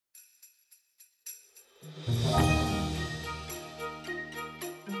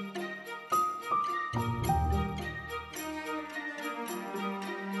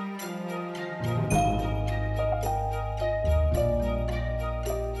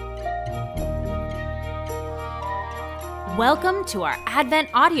Welcome to our Advent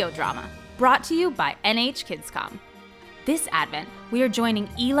audio drama, brought to you by NH KidsCom. This Advent, we are joining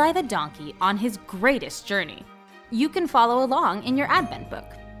Eli the donkey on his greatest journey. You can follow along in your Advent book.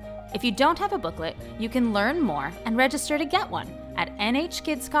 If you don't have a booklet, you can learn more and register to get one at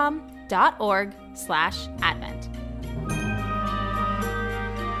nhkidscom.org/Advent.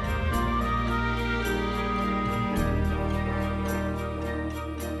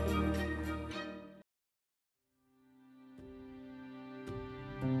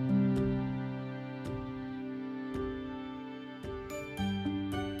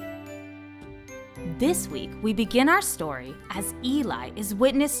 This week, we begin our story as Eli is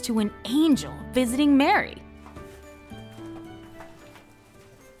witness to an angel visiting Mary.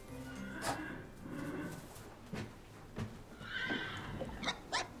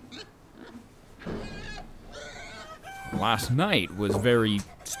 Last night was very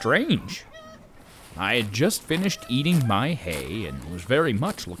strange. I had just finished eating my hay and was very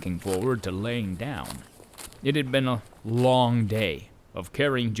much looking forward to laying down. It had been a long day of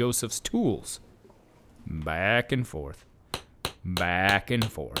carrying Joseph's tools. Back and forth, back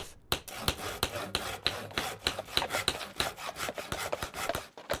and forth.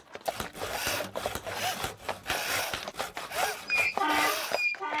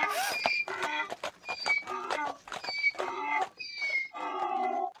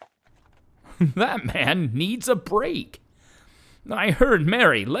 That man needs a break. I heard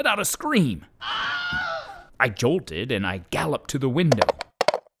Mary let out a scream. I jolted and I galloped to the window.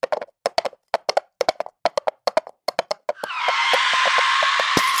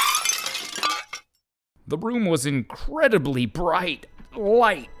 The room was incredibly bright,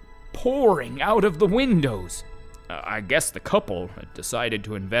 light pouring out of the windows. I guess the couple had decided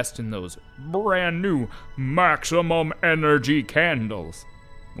to invest in those brand new maximum energy candles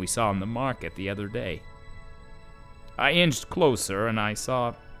we saw in the market the other day. I inched closer and I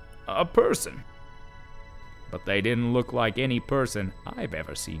saw a person. But they didn't look like any person I've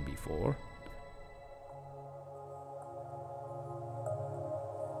ever seen before.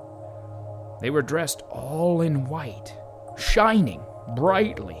 They were dressed all in white, shining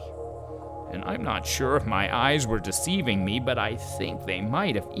brightly. And I'm not sure if my eyes were deceiving me, but I think they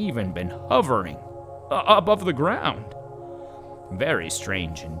might have even been hovering above the ground. Very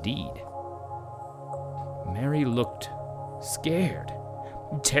strange indeed. Mary looked scared,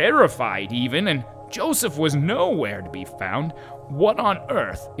 terrified even, and Joseph was nowhere to be found. What on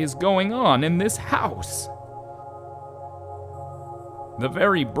earth is going on in this house? The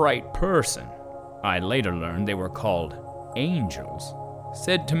very bright person, I later learned they were called angels,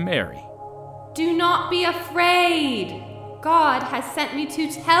 said to Mary, "Do not be afraid. God has sent me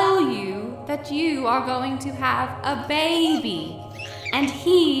to tell you that you are going to have a baby, and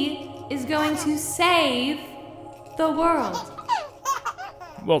he is going to save the world."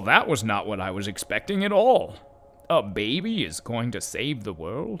 Well, that was not what I was expecting at all. A baby is going to save the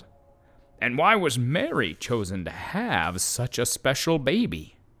world? And why was Mary chosen to have such a special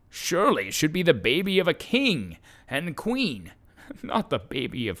baby? Surely it should be the baby of a king and queen, not the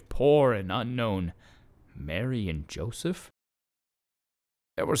baby of poor and unknown Mary and Joseph.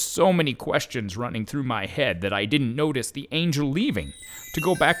 There were so many questions running through my head that I didn't notice the angel leaving to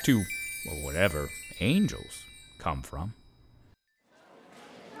go back to, well, whatever angels come from.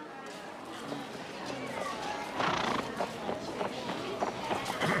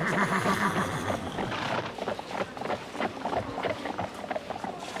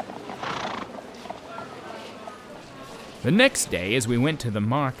 The next day, as we went to the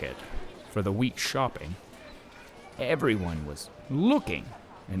market for the week's shopping, everyone was looking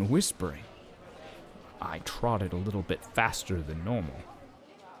and whispering. I trotted a little bit faster than normal.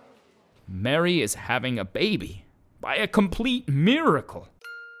 Mary is having a baby by a complete miracle.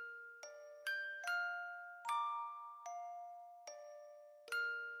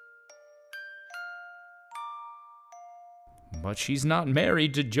 But she's not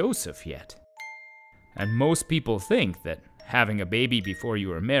married to Joseph yet. And most people think that having a baby before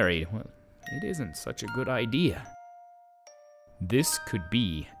you are married, well, it isn't such a good idea. This could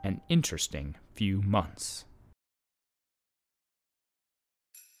be an interesting few months.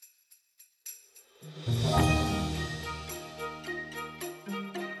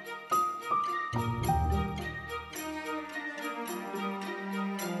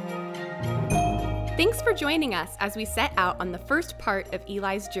 Thanks for joining us as we set out on the first part of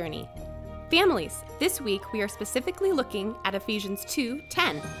Eli's journey. Families, this week we are specifically looking at Ephesians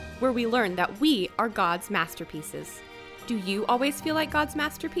 2:10, where we learn that we are God's masterpieces. Do you always feel like God's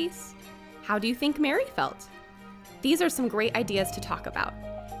masterpiece? How do you think Mary felt? These are some great ideas to talk about.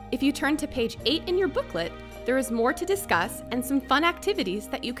 If you turn to page 8 in your booklet, There is more to discuss and some fun activities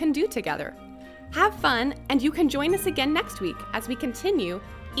that you can do together. Have fun, and you can join us again next week as we continue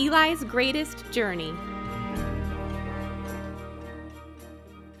Eli's greatest journey.